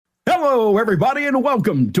Hello, everybody, and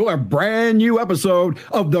welcome to a brand new episode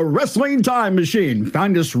of the Wrestling Time Machine.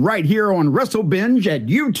 Find us right here on Wrestle Binge at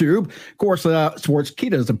YouTube. Of course,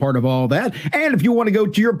 Sportskeeda is a part of all that. And if you want to go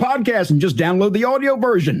to your podcast and just download the audio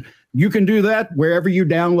version, you can do that wherever you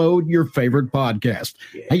download your favorite podcast.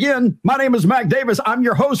 Again, my name is Mac Davis. I'm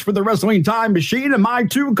your host for the Wrestling Time Machine, and my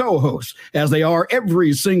two co-hosts, as they are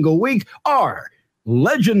every single week, are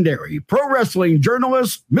legendary pro wrestling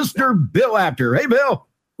journalist, Mr. Bill Apter. Hey, Bill.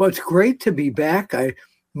 Well, it's great to be back. I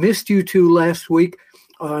missed you two last week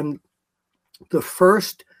on the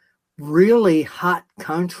first really hot,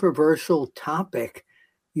 controversial topic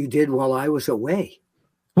you did while I was away.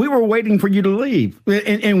 We were waiting for you to leave.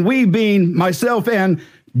 And we being myself and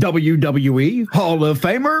WWE Hall of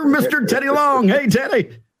Famer, Mr. Teddy Long. Hey,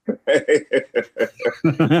 Teddy.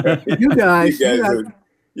 You guys are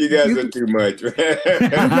too much. You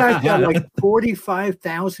guys got like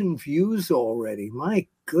 45,000 views already. My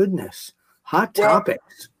goodness. Hot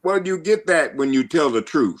topics. Well, you get that when you tell the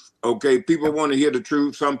truth. Okay, people want to hear the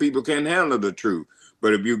truth. Some people can't handle the truth.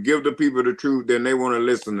 But if you give the people the truth, then they want to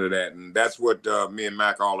listen to that. And that's what me and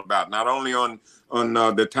Mac are all about. Not only on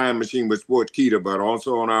the Time Machine with Sportskeeda, but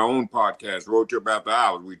also on our own podcast, Road Trip After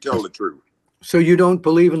Hours. We tell the truth. So you don't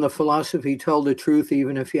believe in the philosophy, tell the truth,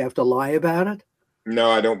 even if you have to lie about it?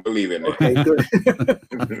 No, I don't believe in it. Okay, good.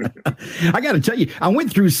 I got to tell you, I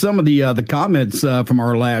went through some of the comments from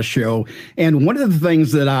our last show, and one of the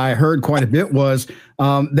things that I heard quite a bit was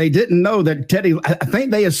they didn't know that Teddy. I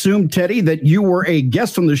think they assumed, Teddy, that you were a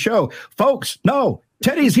guest on the show. Folks, no,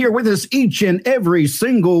 Teddy's here with us each and every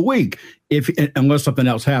single week. Unless something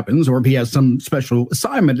else happens, or if he has some special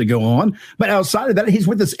assignment to go on. But outside of that, he's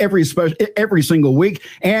with us every single week,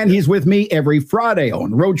 and he's with me every Friday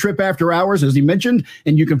on Road Trip After Hours, as he mentioned,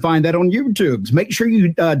 and you can find that on YouTube. Make sure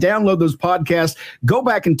you download those podcasts. Go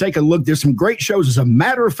back and take a look. There's some great shows. As a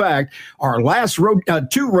matter of fact, our last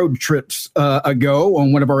two road trips ago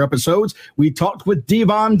on one of our episodes, we talked with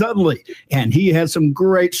Devon Dudley, and he had some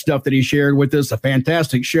great stuff that he shared with us. A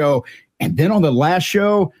fantastic show. And then on the last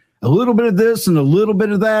show, a little bit of this and a little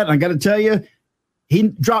bit of that. And I got to tell you, he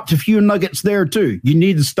dropped a few nuggets there too. You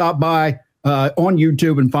need to stop by on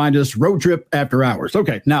YouTube and find us, Road Trip After Hours.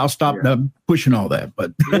 Okay, now I'll stop pushing all that.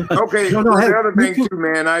 But okay, the other thing too,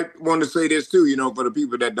 man, I want to say this too. For the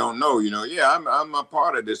people that don't know, I'm a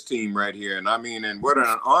part of this team right here, and and what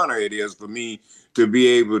an honor it is for me to be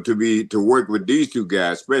able to work with these two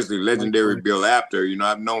guys, especially legendary Bill Apter.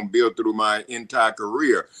 I've known Bill through my entire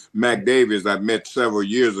career. Mac Davis, I met several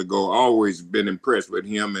years ago. Always been impressed with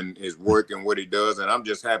him and his work and what he does, and I'm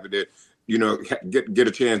just happy to get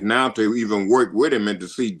a chance now to even work with him and to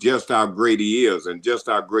see just how great he is and just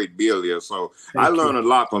how great Bill is. So I learned a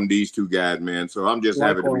lot from these two guys, man. So I'm just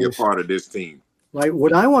happy to be a part of this team. Like,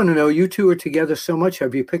 what I want to know, you two are together so much.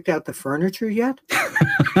 Have you picked out the furniture yet?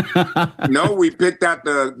 No, we picked out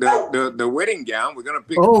the wedding gown. We're going to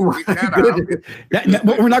pick that out.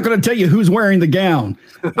 We're not going to tell you who's wearing the gown.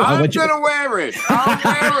 I'm going to wear it. I'll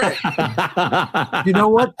wear it. You know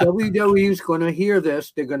what? WWE's going to hear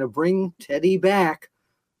this. They're going to bring Teddy back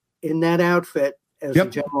in that outfit as a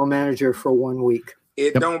general manager for 1 week.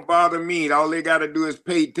 It don't bother me. All they got to do is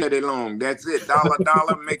pay Teddy Long. That's it.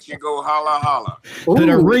 Dollar makes you go holla, holla. Put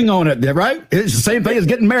a ring on it, right? It's the same thing as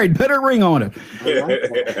getting married. Put a ring on it.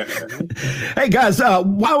 Hey, guys,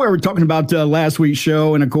 while we were talking about last week's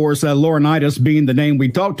show, and, of course, Laurinaitis being the name we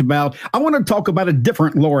talked about, I want to talk about a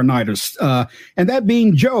different Laurinaitis, and that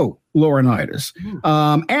being Joe Laurinaitis,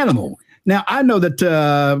 Animal. Now, I know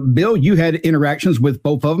that, Bill, you had interactions with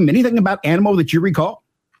both of them. Anything about Animal that you recall?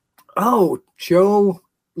 Oh, Joe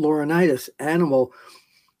Laurinaitis, Animal,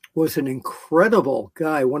 was an incredible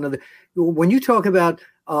guy. When you talk about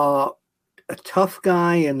a tough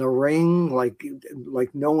guy in the ring, like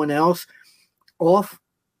no one else, off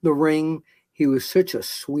the ring, he was such a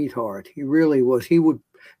sweetheart. He really was. He would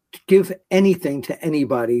give anything to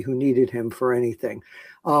anybody who needed him for anything.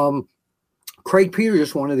 Craig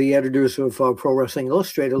Peters, one of the editors of Pro Wrestling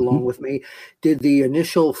Illustrated, along with me, did the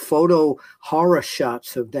initial photo horror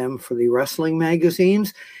shots of them for the wrestling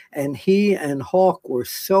magazines. And he and Hawk were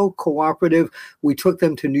so cooperative. We took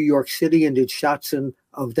them to New York City and did shots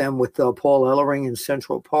of them with Paul Ellering in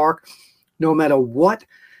Central Park. No matter what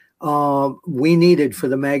we needed for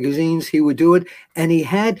the magazines, he would do it. And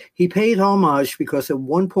he paid homage because at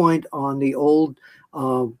one point on the old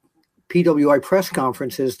PWI press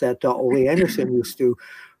conferences that Ole Anderson used to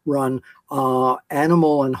run,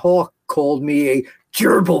 Animal and Hawk called me a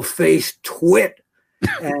gerbil-faced twit.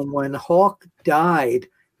 And when Hawk died,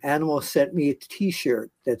 Animal sent me a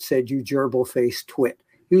T-shirt that said, "You gerbil-faced twit."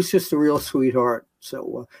 He was just a real sweetheart.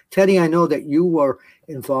 So, Teddy, I know that you were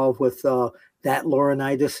involved with that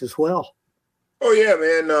Laurinaitis as well. Oh yeah,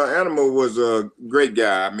 man. Animal was a great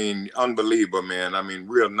guy. I mean, unbelievable, man. I mean,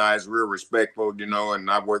 real nice, real respectful, and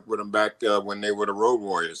I worked with him back when they were the Road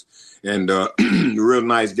Warriors, and real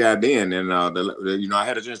nice guy then. And I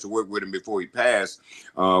had a chance to work with him before he passed.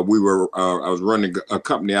 I was running a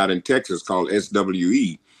company out in Texas called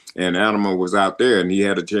SWE. And Animal was out there, and he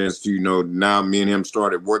had a chance to, now me and him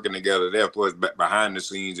started working together there for us behind the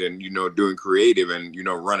scenes and, doing creative and,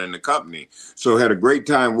 running the company. So had a great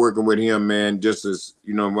time working with him, man, just as,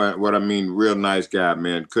 what I mean, real nice guy,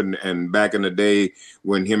 man. And back in the day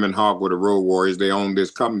when him and Hawk were the Road Warriors, they owned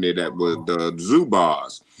this company that was the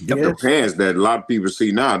Zubars. Yes. The pants that a lot of people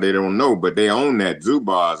see now, they don't know, but they own that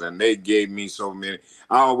Zubars, and they gave me so many.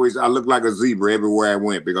 I looked like a zebra everywhere I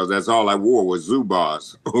went because that's all I wore was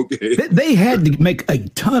Zubars. Okay. They had to make a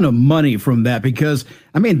ton of money from that because,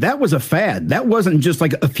 I mean, that was a fad. That wasn't just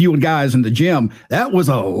like a few guys in the gym. That was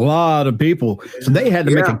a lot of people. So they had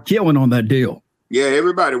to make a killing on that deal. Yeah,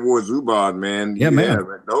 everybody wore Zubars, man. Yeah, man.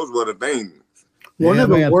 Those were the things. One of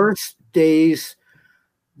the worst days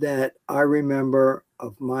that I remember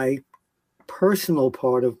of my personal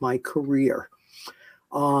part of my career,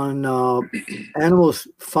 on Animal's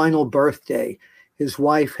final birthday, his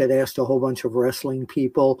wife had asked a whole bunch of wrestling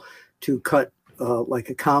people to cut like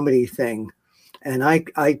a comedy thing. And I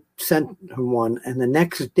sent him one. And the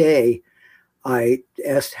next day I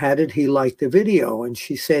asked, how did he like the video? And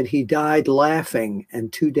she said he died laughing.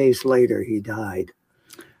 And 2 days later, he died.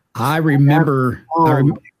 I remember. Oh,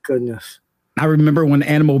 my goodness. I remember when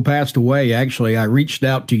Animal passed away, actually, I reached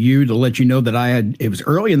out to you to let you know that it was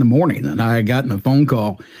early in the morning and I had gotten a phone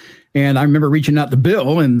call. And I remember reaching out to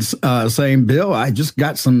Bill and saying, Bill, I just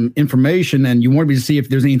got some information and you wanted me to see if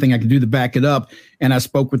there's anything I could do to back it up. And I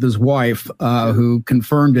spoke with his wife who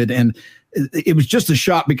confirmed it. And it was just a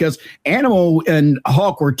shock because Animal and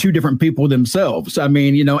Hawk were two different people themselves. I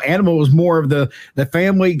mean, Animal was more of the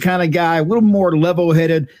family kind of guy, a little more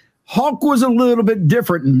level-headed. Hawk was a little bit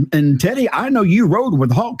different. And Teddy, I know you rode with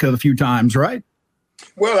Hawk a few times, right?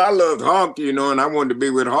 Well, I loved Hawk, and I wanted to be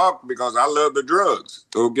with Hawk because I love the drugs.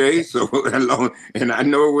 Okay. So, and I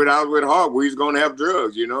know when I was with Hawk, we was going to have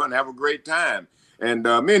drugs, and have a great time. And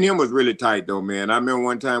me and him was really tight though, man. I remember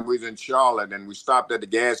one time we was in Charlotte and we stopped at the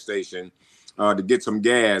gas station to get some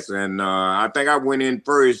gas. And I think I went in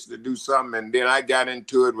first to do something. And then I got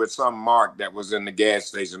into it with some Mark that was in the gas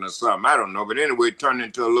station or something. I don't know. But anyway, it turned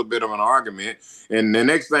into a little bit of an argument. And the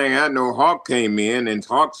next thing I know, Hawk came in and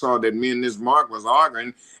Hawk saw that me and this Mark was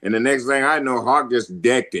arguing. And the next thing I know, Hawk just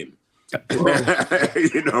decked him. And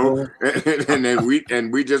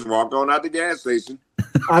then we just walked on out the gas station.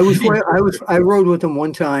 I rode with him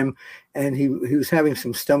one time and he was having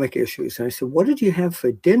some stomach issues. And I said, what did you have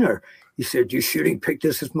for dinner? He said, you're shooting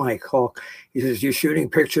pictures. This is Mike Hawk. He says, you're shooting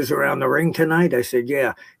pictures around the ring tonight? I said,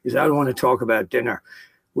 yeah. He said, I don't want to talk about dinner.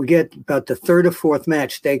 We get about the third or fourth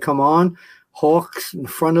match. They come on, Hawk's in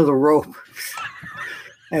front of the rope.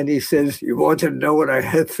 And he says, you want to know what I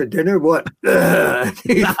had for dinner? What? Oh,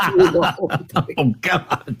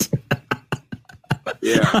 God.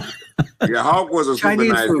 Yeah. Yeah, Hawk was a super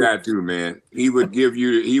nice guy too, man. He would give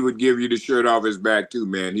you the shirt off his back too,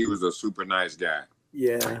 man. He was a super nice guy.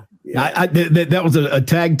 Yeah. That was a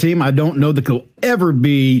tag team. I don't know that could ever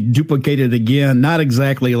be duplicated again. Not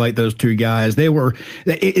exactly like those two guys. They were,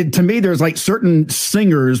 to me, there's like certain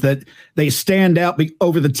singers that they stand out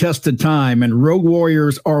over the test of time, and Road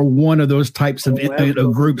Warriors are one of those types of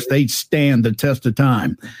groups. They stand the test of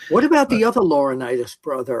time. What about the other Laurinaitis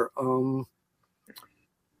brother?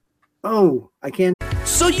 I can't.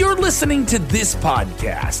 So you're listening to this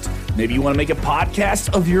podcast. Maybe you want to make a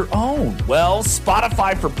podcast of your own. Well,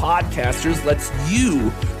 Spotify for Podcasters lets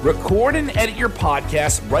you record and edit your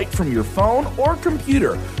podcast right from your phone or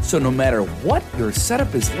computer. So no matter what your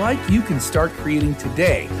setup is like, you can start creating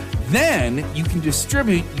today. Then you can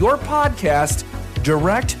distribute your podcast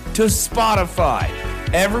direct to Spotify.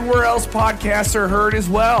 Everywhere else podcasts are heard as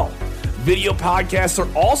well. Video podcasts are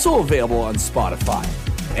also available on Spotify.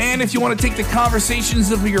 And if you want to take the conversations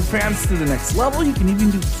of your fans to the next level, you can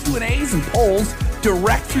even do Q&As and polls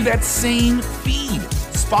direct through that same feed.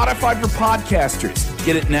 Spotify for Podcasters.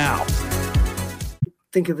 Get it now.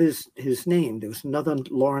 Think of his name. There was another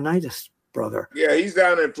Laurinaitis brother. Yeah, he's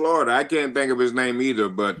down in Florida. I can't think of his name either,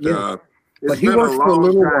 but he worked for a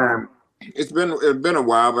little while. It's been a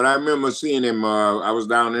while, but I remember seeing him. I was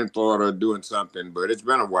down in Florida doing something, but it's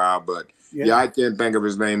been a while. But yeah, I can't think of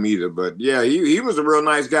his name either. But yeah, he was a real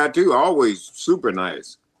nice guy too. Always super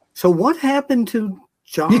nice. So what happened to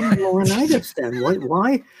John Laurinaitis then?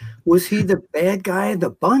 Why was he the bad guy of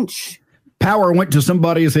the bunch? power went to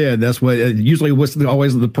somebody's head. That's what usually was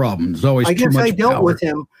always the problem. It's always I too guess much I dealt power. with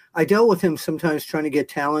him. I dealt with him sometimes trying to get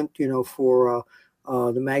talent, for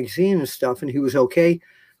the magazine and stuff, and he was okay,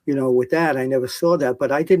 with that. I never saw that,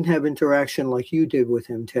 but I didn't have interaction like you did with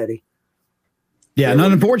him, Teddy. Yeah, and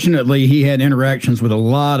unfortunately, he had interactions with a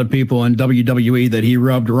lot of people in WWE that he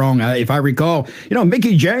rubbed wrong. If I recall,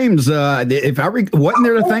 Mickey James, wasn't there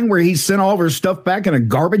the thing where he sent all of her stuff back in a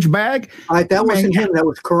garbage bag? That wasn't him. That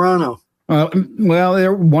was Carano. Well,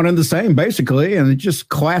 they're one and the same, basically, and it's just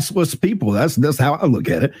classless people. That's how I look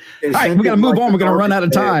at it. All right, we got to move on. We're going to run out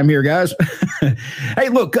of time here, guys. Hey,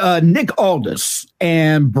 look, Nick Aldis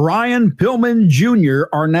and Brian Pillman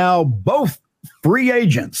Jr. are now both free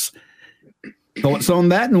agents. Thoughts on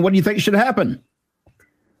that, and what do you think should happen?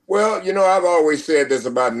 Well, I've always said this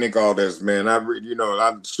about Nick Aldis, man.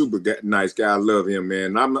 I'm super nice guy. I love him,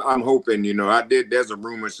 man. I'm hoping, there's a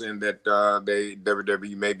rumor saying that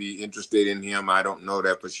WWE may be interested in him. I don't know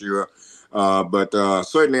that for sure. But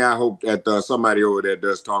certainly I hope that somebody over there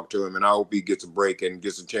does talk to him, and I hope he gets a break and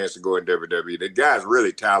gets a chance to go in WWE. The guy's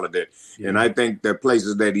really talented, and I think the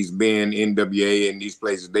places that he's been, NWA and these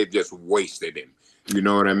places, they've just wasted him. You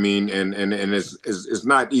know what I mean? And it's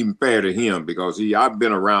not even fair to him because I've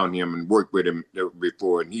been around him and worked with him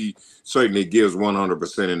before, and he certainly gives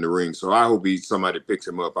 100% in the ring. So I hope somebody picks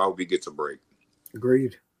him up. I hope he gets a break.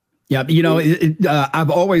 Agreed. Yeah,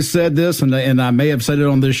 I've always said this, and I may have said it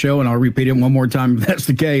on this show, and I'll repeat it one more time if that's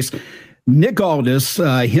the case. Nick Aldis,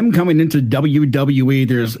 him coming into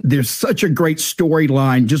WWE, there's such a great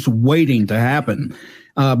storyline just waiting to happen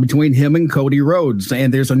between him and Cody Rhodes,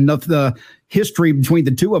 and there's enough history between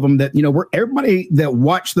the two of them that everybody that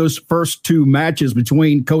watched those first two matches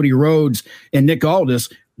between Cody Rhodes and Nick Aldis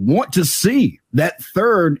want to see that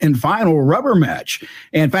third and final rubber match.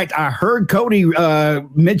 And in fact, I heard Cody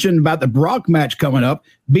mention about the Brock match coming up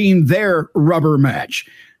being their rubber match.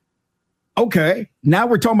 Okay, now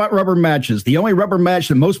we're talking about rubber matches. The only rubber match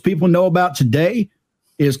that most people know about today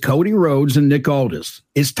is Cody Rhodes and Nick Aldis.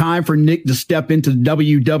 It's time for Nick to step into the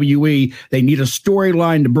WWE. They need a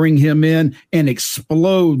storyline to bring him in and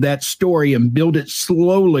explode that story and build it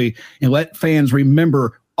slowly and let fans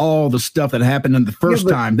remember all the stuff that happened in the first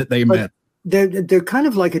time that they met. They're kind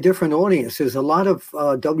of like a different audience. There's a lot of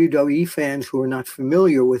WWE fans who are not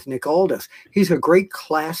familiar with Nick Aldis. He's a great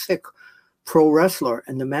classic pro wrestler,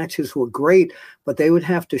 and the matches were great, but they would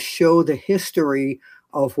have to show the history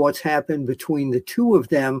of what's happened between the two of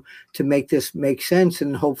them to make this make sense,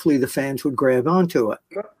 and hopefully the fans would grab onto it.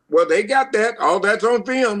 Well, they got that. All that's on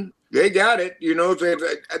film. They got it.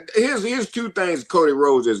 Here's two things Cody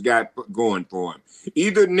Rhodes has got going for him.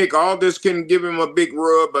 Either Nick Aldis can give him a big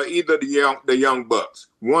rub, or either the Young Bucks.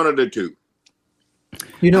 One of the two.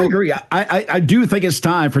 I agree. I do think it's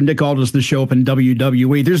time for Nick Aldis to show up in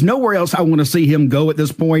WWE. There's nowhere else I want to see him go at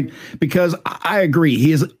this point because I agree.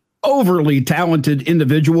 He is overly talented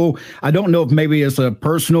individual. I don't know if maybe it's a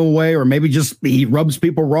personal way or maybe just he rubs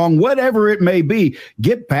people wrong, whatever it may be.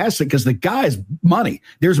 Get past it because the guy's money.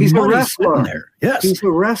 He's money sitting there. Yes. He's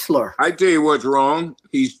a wrestler. I tell you what's wrong.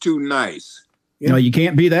 He's too nice. You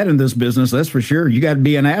can't be that in this business. That's for sure. You got to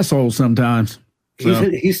be an asshole sometimes.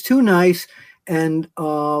 He's too nice. And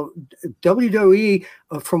WWE,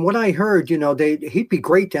 from what I heard, he'd be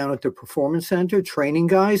great down at the Performance Center training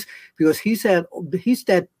guys because he's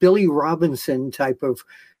that Billy Robinson type of.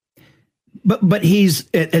 But he's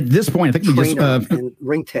at this point. I think he just and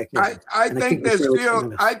ring technician. I think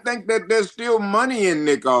that there's still money in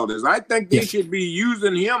Nick Aldis. I think they should be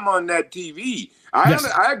using him on that TV.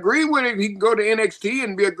 I agree with it. He can go to NXT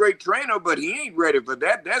and be a great trainer, but he ain't ready for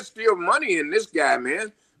that. There's still money in this guy,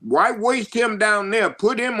 man. Why waste him down there?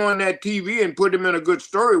 Put him on that TV and put him in a good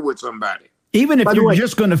story with somebody. Even if you're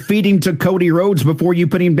just going to feed him to Cody Rhodes before you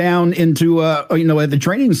put him down into, at the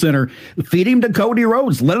training center, feed him to Cody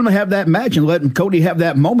Rhodes. Let him have that match and let Cody have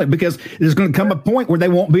that moment because there's going to come a point where they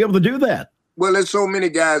won't be able to do that. Well, there's so many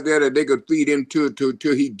guys there that they could feed him till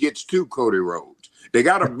he gets to Cody Rhodes. They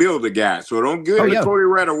got to build the guy, so don't give Cody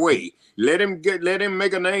right away. Let him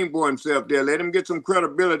make a name for himself there. Let him get some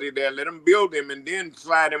credibility there. Let him build him and then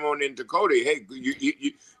slide him on into Cody. Hey,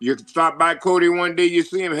 you stop by Cody one day, you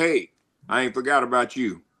see him. Hey, I ain't forgot about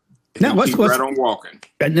you. And now let's right on walking.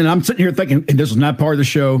 And then I'm sitting here thinking, and this is not part of the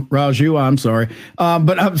show, Raju, I'm sorry.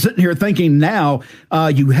 But I'm sitting here thinking now,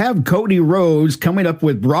 you have Cody Rhodes coming up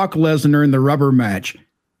with Brock Lesnar in the rubber match.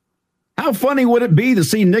 How funny would it be to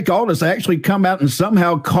see Nick Aldis actually come out and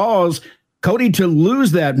somehow cause Cody to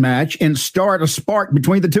lose that match and start a spark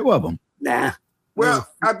between the two of them? Nah. Well,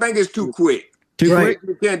 I think it's too quick. Too quick.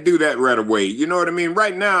 You can't do that right away. You know what I mean?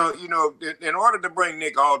 Right now, in order to bring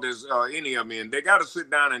Nick Aldis or any of them in, they got to sit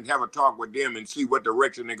down and have a talk with them and see what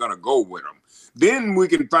direction they're going to go with them. Then we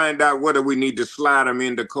can find out whether we need to slide them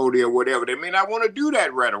into Cody or whatever. They may not want to do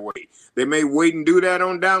that right away. They may wait and do that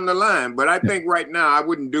on down the line. But I think right now I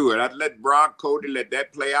wouldn't do it. I'd let Brock, Cody, let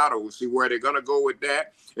that play out, or we'll see where they're going to go with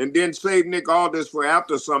that. And then save Nick Aldis for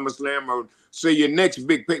after SummerSlam, or say your next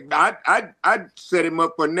big pick. I'd set him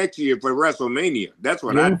up for next year for WrestleMania. That's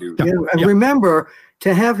what I'd do. Yeah. And remember,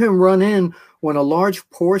 to have him run in when a large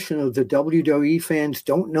portion of the WWE fans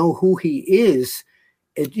don't know who he is,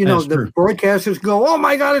 the broadcasters go, "Oh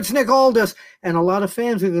my God, it's Nick Aldis," and a lot of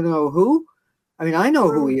fans are going to know who. I mean, I know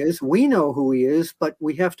who he is. We know who he is, but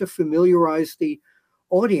we have to familiarize the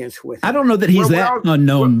audience with him. I don't know that he's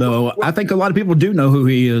unknown, though. I think a lot of people do know who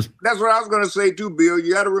he is. That's what I was going to say too, Bill.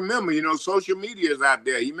 You got to remember, social media is out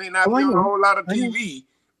there. He may not be on a whole lot of TV,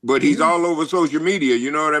 but he's all over social media.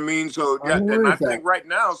 You know what I mean? So I think right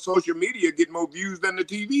now, social media get more views than the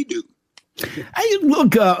TV do. Hey,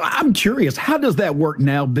 look, I'm curious. How does that work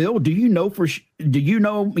now, Bill? Do you know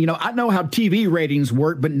I know how TV ratings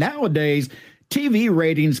work, but nowadays TV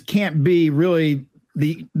ratings can't be really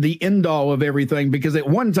the end all of everything, because at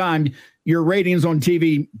one time your ratings on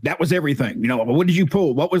TV, that was everything. What did you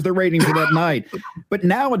pull? What was the rating for that night? But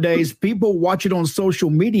nowadays people watch it on social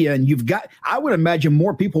media, and I would imagine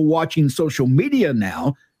more people watching social media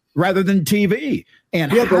now rather than TV.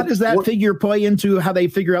 And how does that figure play into how they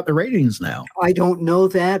figure out the ratings now? I don't know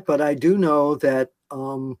that, but I do know that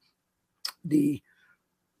the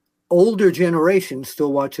older generation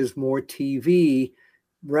still watches more TV,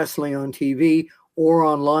 wrestling on TV, or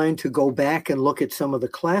online to go back and look at some of the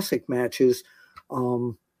classic matches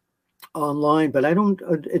online. But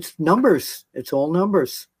it's numbers. It's all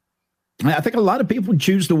numbers. I think a lot of people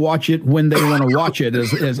choose to watch it when they want to watch it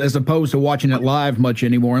as opposed to watching it live much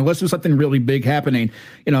anymore, unless there's something really big happening,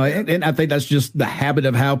 and I think that's just the habit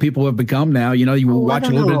of how people have become now. You will watch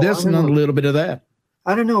a little bit of this and a little bit of that.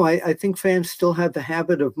 I don't know. I think fans still have the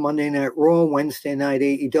habit of Monday Night Raw, Wednesday night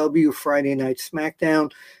AEW, Friday night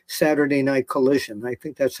SmackDown, Saturday night Collision. I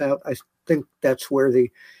think that's where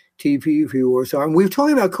the TV viewers are. And we were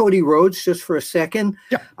talking about Cody Rhodes just for a second.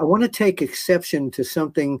 Yeah. I want to take exception to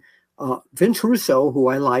something Vince Russo, who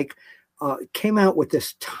I like, came out with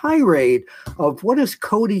this tirade of what does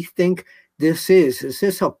Cody think this is? Is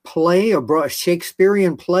this a play, a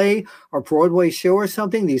Shakespearean play or Broadway show or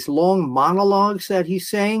something? These long monologues that he's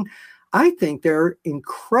saying, I think they're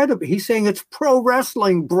incredible. He's saying it's pro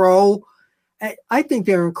wrestling, bro. I think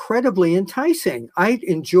they're incredibly enticing. I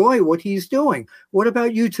enjoy what he's doing. What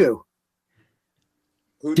about you two?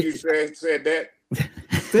 Who did you say said that?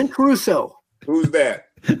 Vince Russo. Who's that?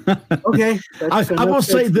 Okay. I will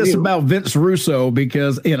say this about Vince Russo,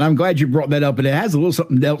 because, and I'm glad you brought that up, and it has a little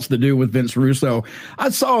something else to do with Vince Russo.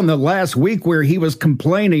 I saw in the last week where he was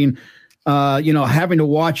complaining, having to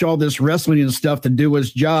watch all this wrestling and stuff to do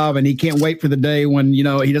his job, and he can't wait for the day when, he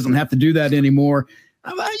doesn't have to do that anymore.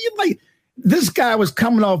 This guy was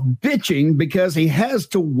coming off bitching because he has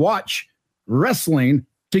to watch wrestling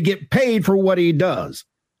to get paid for what he does.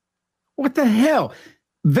 What the hell?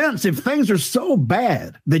 Vince, if things are so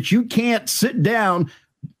bad that you can't sit down,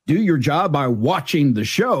 do your job by watching the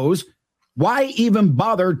shows, why even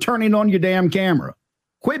bother turning on your damn camera?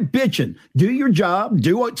 Quit bitching. Do your job,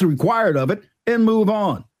 do what's required of it, and move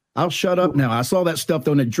on. I'll shut up now. I saw that stuff,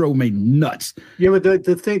 though, and it drove me nuts. Yeah, but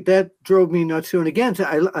the thing that drove me nuts too. And again,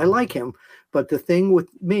 I like him, but the thing with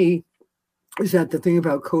me is that the thing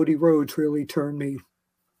about Cody Rhodes really turned me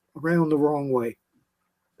around the wrong way.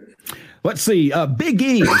 Let's see. Big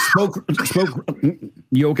E spoke.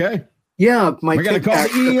 You okay? Yeah, we got to call the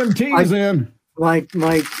EMTs in. My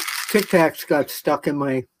Tic Tacs got stuck in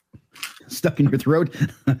your throat.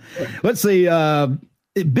 Let's see.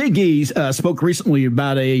 Big E spoke recently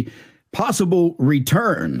about a possible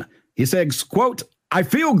return. He said, quote, "I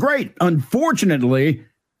feel great. Unfortunately,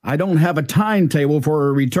 I don't have a timetable for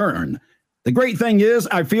a return. The great thing is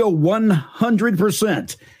I feel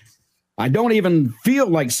 100%. I don't even feel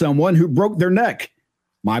like someone who broke their neck.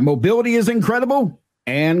 My mobility is incredible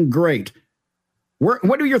and great."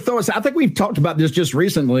 What are your thoughts? I think we've talked about this just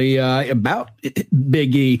recently about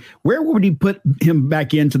Big E. Where would he put him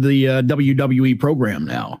back into the WWE program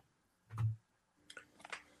now?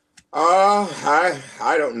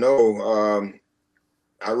 I don't know.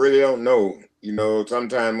 I really don't know.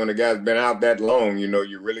 Sometimes when a guy's been out that long,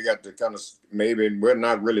 you really got to kind of maybe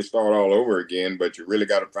not really start all over again, but you really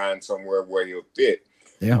got to find somewhere where he'll fit.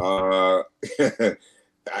 Yeah.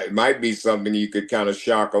 It might be something you could kind of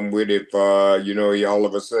shock him with if, he all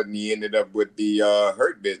of a sudden he ended up with the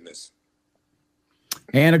Hurt Business.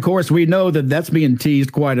 And of course, we know that that's being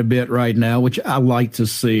teased quite a bit right now, which I like to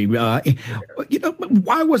see. Why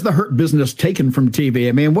was the Hurt Business taken from TV?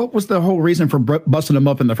 I mean, what was the whole reason for busting them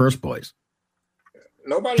up in the first place?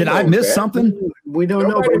 Nobody. Did I miss something? We don't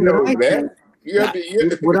know.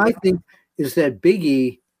 What I think is that Big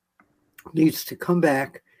E needs to come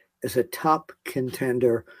back as a top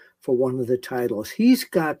contender for one of the titles. He's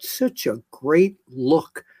got such a great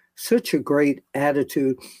look, such a great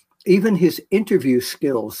attitude. Even his interview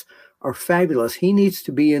skills are fabulous. He needs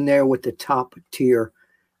to be in there with the top tier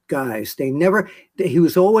guys. He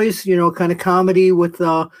was always, kind of comedy with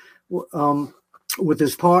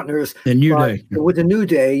his partners. The New Day. With the New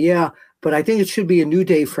Day, yeah. But I think it should be a new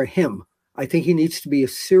day for him. I think he needs to be a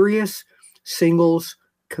serious singles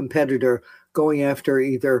competitor going after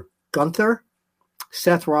either Gunther,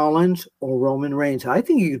 Seth Rollins, or Roman Reigns. I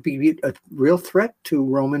think he could be a real threat to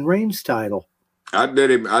Roman Reigns' title. I'd let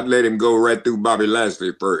him go right through Bobby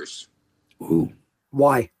Lashley first. Ooh.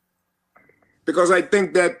 Why? Because I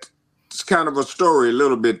think that's kind of a story a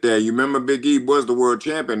little bit there. You remember Big E was the world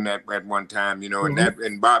champion at one time,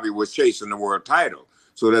 and Bobby was chasing the world title.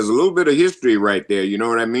 So there's a little bit of history right there. You know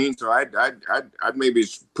what I mean? So I'd maybe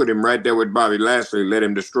put him right there with Bobby Lashley, let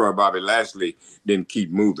him destroy Bobby Lashley, then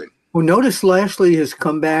keep moving. Well, notice Lashley has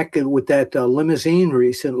come back with that limousine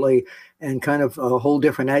recently, and kind of a whole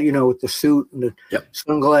different, with the suit and the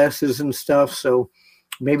sunglasses and stuff. So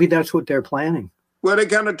maybe that's what they're planning. Well, they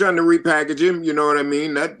kind of trying to repackage him. You know what I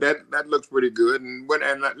mean? That looks pretty good. And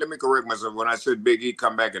let me correct myself. When I said Big E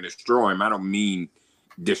come back and destroy him, I don't mean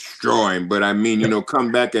destroy him, but I mean,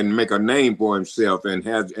 come back and make a name for himself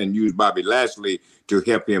and use Bobby Lashley to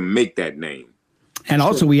help him make that name. And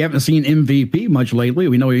also, we haven't seen MVP much lately.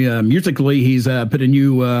 We know musically he's put a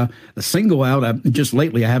new single out just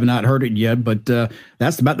lately. I have not heard it yet, but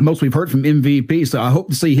that's about the most we've heard from MVP. So I hope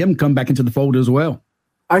to see him come back into the fold as well.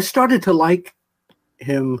 I started to like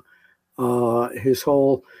him, his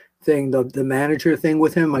whole thing, the manager thing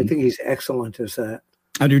with him. I think he's excellent as that.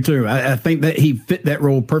 I do too. I think that he fit that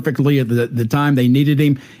role perfectly at the time they needed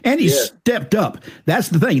him, and he stepped up. That's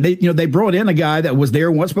the thing. They brought in a guy that was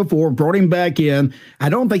there once before, brought him back in. I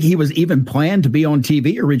don't think he was even planned to be on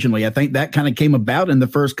TV originally. I think that kind of came about in the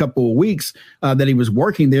first couple of weeks that he was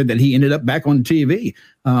working there, that he ended up back on TV.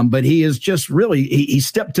 But he is just really, he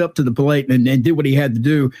stepped up to the plate and did what he had to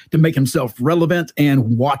do to make himself relevant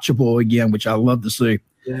and watchable again, which I love to see.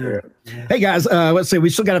 Yeah. Hey guys, let's see.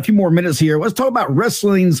 We still got a few more minutes here. Let's talk about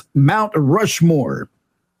wrestling's Mount Rushmore.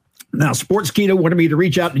 Now, Sportskeeda wanted me to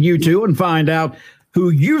reach out to you two and find out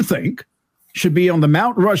who you think should be on the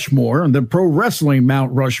Mount Rushmore, the pro wrestling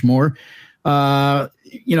Mount Rushmore.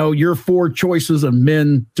 Your four choices of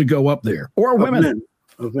men to go up there, or women.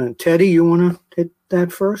 Of men. Teddy, you want to hit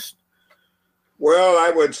that first? Well,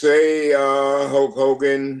 I would say Hulk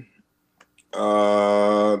Hogan,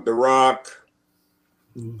 The Rock.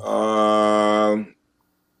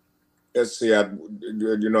 Let's see. I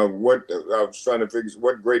was trying to figure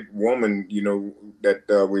what great woman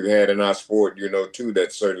that we've had in our sport. Too.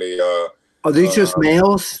 That certainly. Are these just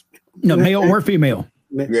males? No, male or female.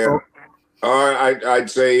 Yeah. I'd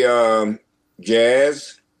say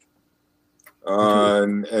Jazz,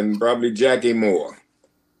 and probably Jackie Moore.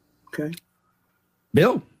 Okay.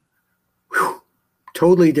 Bill. Whew.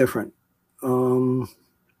 Totally different. Mil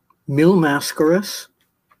Mascaras.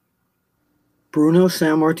 Bruno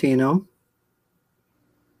Sammartino,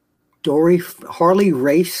 Harley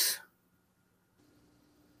Race.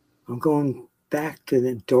 I'm going back to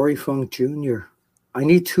the Dory Funk Jr. I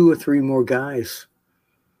need 2 or 3 more guys.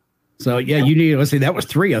 So, you need, let's see, that was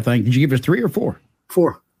 3, I think. Did you give us 3 or 4?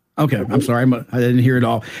 4. Okay, I'm sorry. I didn't hear it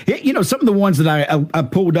all. Some of the ones that I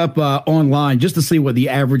pulled up online just to see what the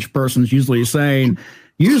average person's usually saying.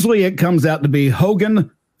 Usually it comes out to be Hogan,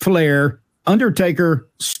 Flair, Undertaker,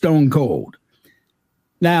 Stone Cold.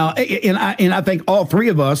 Now, and I think all 3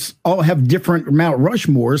 of us all have different Mount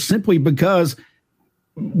Rushmores simply because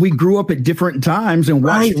we grew up at different times and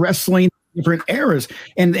watched wrestling in different eras.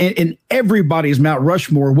 And everybody's Mount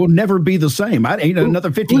Rushmore will never be the same.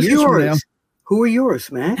 Another 50 years from now. Who are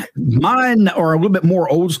yours, man? Mine are a little bit more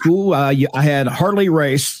old school. I had Harley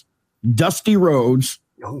Race, Dusty Rhodes,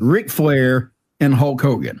 Ric Flair, and Hulk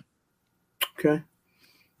Hogan. Okay.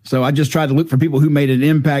 So I just tried to look for people who made an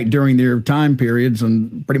impact during their time periods,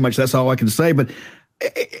 and pretty much that's all I can say. But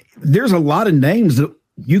there's a lot of names that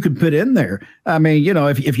you could put in there. I mean,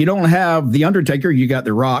 if you don't have The Undertaker, you got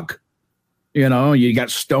The Rock. You know, you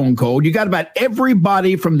got Stone Cold. You got about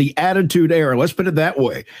everybody from the Attitude Era. Let's put it that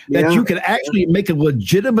way. That you could actually make a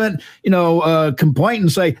legitimate, complaint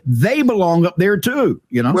and say they belong up there too.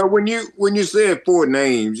 You know. Well, when you said 4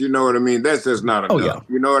 names, you know what I mean. That's just not enough.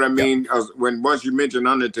 Yeah. You know what I mean. Once you mention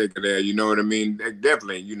Undertaker there, you know what I mean.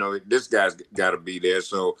 Definitely, this guy's got to be there.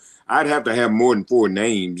 So I'd have to have more than 4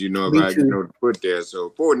 names. If I to put there. So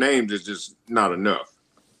 4 names is just not enough.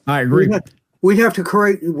 I agree. We'd have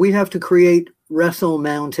to create Wrestle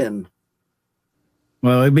Mountain.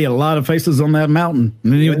 Well, there'd be a lot of faces on that mountain.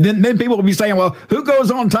 And then people will be saying, well, who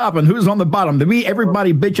goes on top and who's on the bottom? There'll be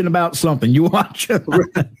everybody bitching about something. You watch.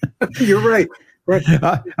 You're right. Right.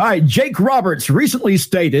 All right. Jake Roberts recently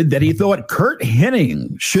stated that he thought Curt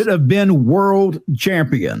Hennig should have been world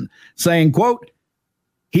champion, saying, quote,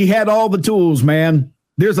 he had all the tools, man.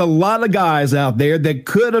 There's a lot of guys out there that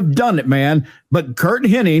could have done it, man. But Curt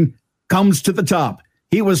Hennig comes to the top.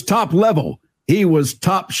 He was top level. He was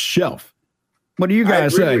top shelf. What do you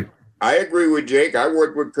guys say? I agree with Jake. I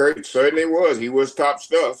worked with Curt. It certainly was. He was top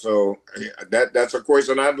stuff. So that's a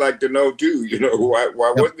question I'd like to know too.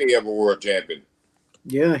 Why wasn't he ever world champion?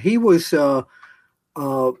 Yeah, he was a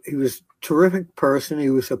terrific person. He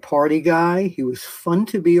was a party guy. He was fun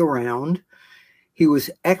to be around. He was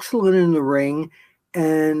excellent in the ring,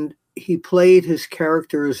 and he played his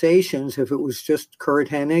characterizations. If it was just Curt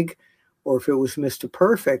Hennig, or if it was Mr.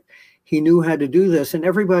 Perfect, he knew how to do this, and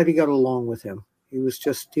everybody got along with him. He was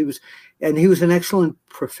an excellent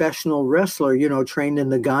professional wrestler, trained in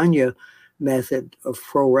the Gagne method of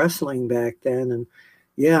pro wrestling back then. And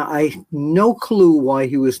I no clue why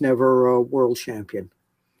he was never a world champion.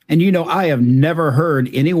 And, I have never heard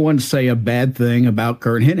anyone say a bad thing about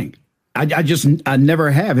Curt Hennig. I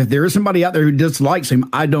never have. If there is somebody out there who dislikes him,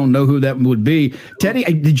 I don't know who that would be. Teddy,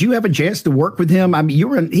 did you have a chance to work with him? I mean,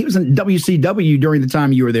 he was in WCW during the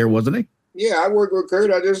time you were there, wasn't he? Yeah, I worked with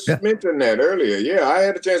Curt. I just mentioned that earlier. Yeah, I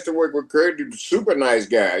had a chance to work with Curt. He's a super nice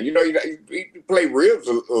guy. He play ribs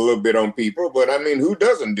a little bit on people, but I mean, who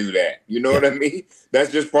doesn't do that? You know what I mean?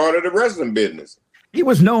 That's just part of the wrestling business. He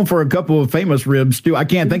was known for a couple of famous ribs too. I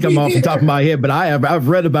can't think of them off the top of my head, but I've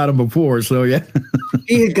read about him before. So yeah.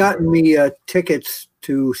 He had gotten me tickets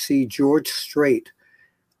to see George Strait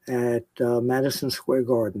at Madison Square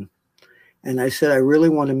Garden. And I said, I really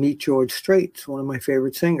want to meet George Strait. It's one of my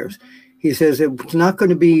favorite singers. He says, it's not going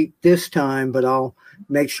to be this time, but I'll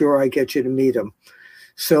make sure I get you to meet him.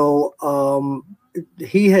 So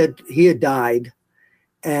he had died.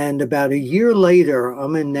 And about a year later,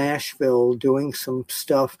 I'm in Nashville doing some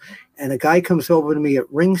stuff, and a guy comes over to me at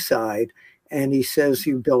ringside, and he says,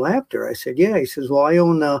 "You Bill Apter?" I said, "Yeah." He says,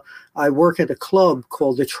 "Well, I work at a club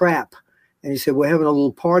called The Trap," and he said, "We're having a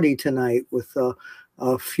little party tonight with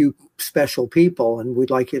a few special people, and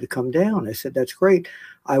we'd like you to come down." I said, "That's great."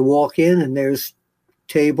 I walk in, and there's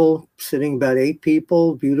table sitting about 8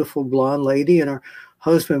 people, beautiful blonde lady, and her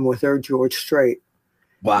husband with her, George Strait.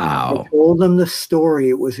 Wow. I told them the story.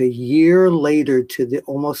 It was a year later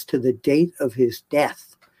almost to the date of his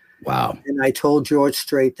death. Wow. And I told George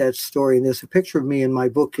Strait that story. And there's a picture of me in my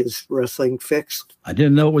book, Is Wrestling Fixed? I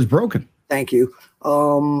didn't know it was broken. Thank you.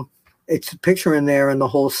 It's a picture in there and the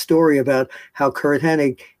whole story about how Curt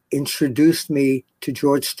Hennig introduced me to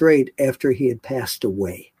George Strait after he had passed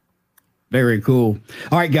away. Very cool.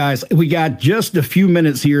 All right, guys, we got just a few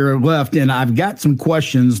minutes here left, and I've got some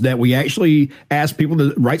questions that we actually asked people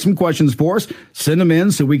to write some questions for us, send them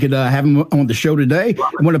in so we could have them on the show today.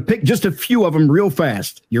 I want to pick just a few of them real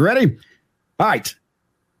fast. You ready? All right.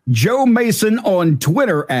 Joe Mason on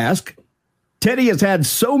Twitter asked, Teddy has had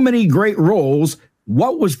so many great roles.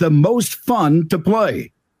 What was the most fun to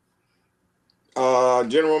play?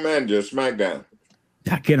 General Manager, SmackDown.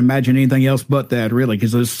 I can't imagine anything else but that, really,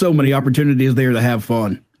 because there's so many opportunities there to have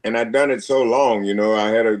fun. And I've done it so long, I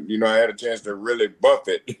had a chance to really buff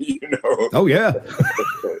it, Oh, yeah.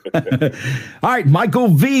 All right. Michael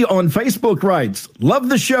V on Facebook writes, love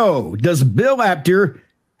the show. Does Bill Apter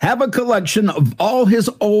have a collection of all his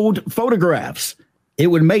old photographs? It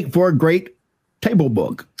would make for a great table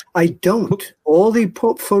book. I don't. All the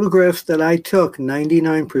photographs that I took,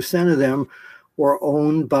 99% of them were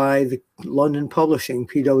owned by the London Publishing,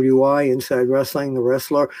 PWI, Inside Wrestling, The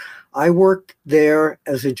Wrestler. I worked there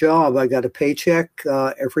as a job. I got a paycheck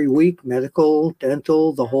every week, medical,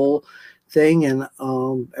 dental, the whole thing. And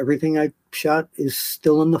everything I shot is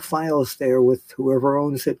still in the files there with whoever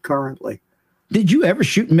owns it currently. Did you ever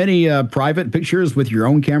shoot many private pictures with your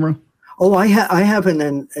own camera? Oh, I have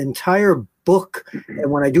an entire book,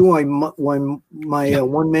 and when I do my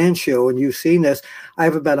one-man show, and you've seen this, I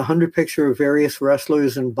have about 100 pictures of various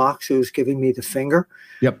wrestlers and boxers giving me the finger.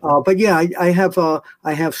 Yep. But yeah, I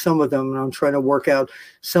have some of them, and I'm trying to work out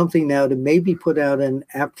something now to maybe put out an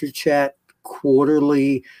Apter Chat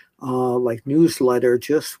quarterly like newsletter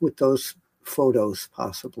just with those photos,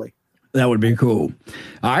 possibly. That would be cool.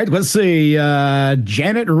 All right, let's see.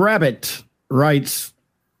 Janet Rabbit writes,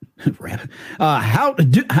 how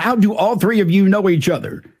do all three of you know each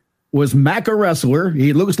other? Was Mac a wrestler?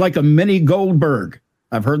 He looks like a mini Goldberg.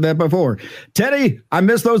 I've heard that before. Teddy, I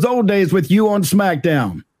miss those old days with you on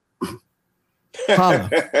SmackDown. Holla.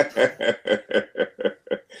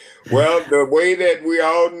 Well, the way that we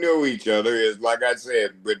all knew each other is, like I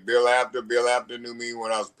said, with Bill Apter knew me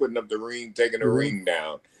when I was putting up the ring, taking the ring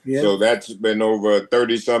down. Yeah. So that's been over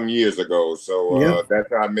 30-some years ago. So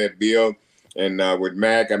that's how I met Bill. And with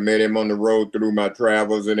Mac, I met him on the road through my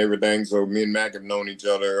travels and everything. So me and Mac have known each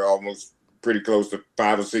other almost pretty close to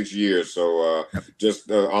 5 or 6 years. So just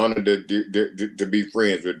honored to be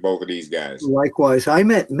friends with both of these guys. Likewise. I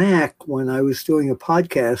met Mac when I was doing a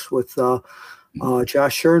podcast with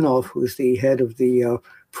Josh Chernoff, who's the head of the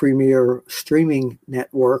Premier Streaming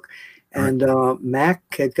Network. And Mac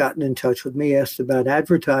had gotten in touch with me, asked about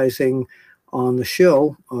advertising on the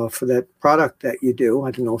show for that product that you do.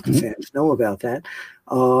 I don't know if the fans know about that.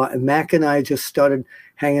 And Mac and I just started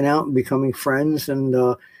hanging out and becoming friends. And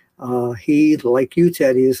he, like you,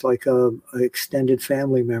 Teddy, is like a extended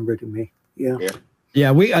family member to me. Yeah.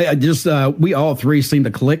 Yeah, we all three seem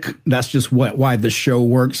to click. That's just why the show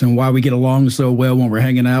works and why we get along so well when we're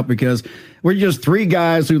hanging out, because we're just three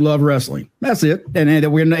guys who love wrestling. That's it.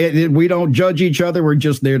 And we don't judge each other. We're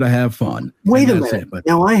just there to have fun. Wait a minute.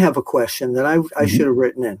 Now I have a question that I should have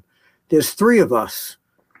written in. There's three of us.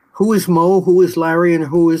 Who is Mo? Who is Larry? And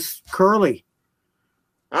who is Curly?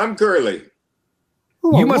 I'm Curly.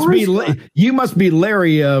 Oh, you must be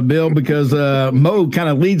Larry, Bill, because Mo kind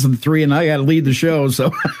of leads the three, and I got to lead the show.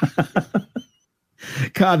 So,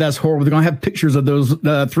 God, that's horrible. They're gonna have pictures of those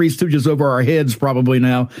Three Stooges over our heads probably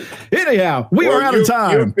now. Anyhow, we are out of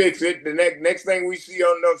time. You'll fix it. The next thing we see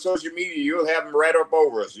on social media, you'll have them right up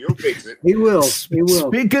over us. You'll fix it. He will.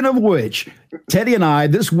 Speaking of which, Teddy and I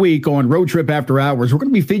this week on Road Trip After Hours, we're going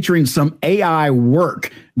to be featuring some AI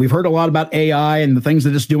work. We've heard a lot about AI and the things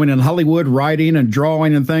that it's doing in Hollywood, writing and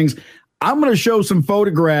drawing and things. I'm going to show some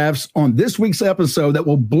photographs on this week's episode that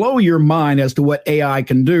will blow your mind as to what AI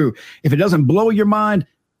can do. If it doesn't blow your mind,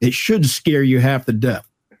 it should scare you half to death.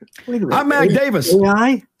 Wait a minute. I'm Mac Davis.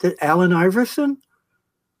 AI? Allen Iverson?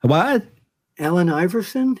 What? Allen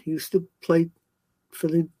Iverson used to play for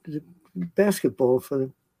the basketball for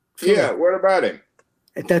the. Yeah, what about him?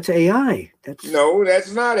 That's AI. No,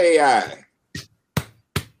 that's not AI.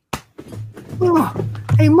 Oh,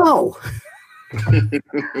 hey, Mo.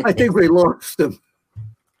 I think we lost him.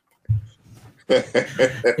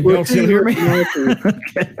 You still hear me?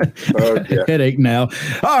 Okay. Headache now.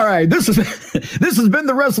 All right, this has been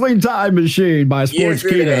the Wrestling Time Machine by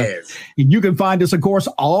Sportskeeda. You can find us, of course,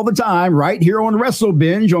 all the time right here on Wrestle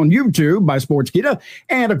Binge on YouTube by Sportskeeda,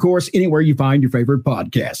 and of course anywhere you find your favorite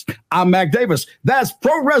podcast. I'm Mac Davis. That's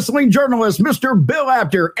pro wrestling journalist Mr. Bill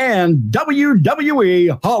Apter and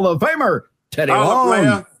WWE Hall of Famer Teddy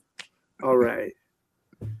Long. All right.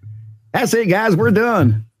 That's it, guys. We're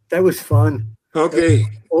done. That was fun. Okay.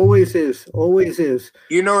 Always is. Always is.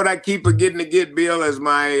 You know what I keep forgetting to get, Bill, as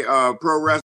my pro wrestling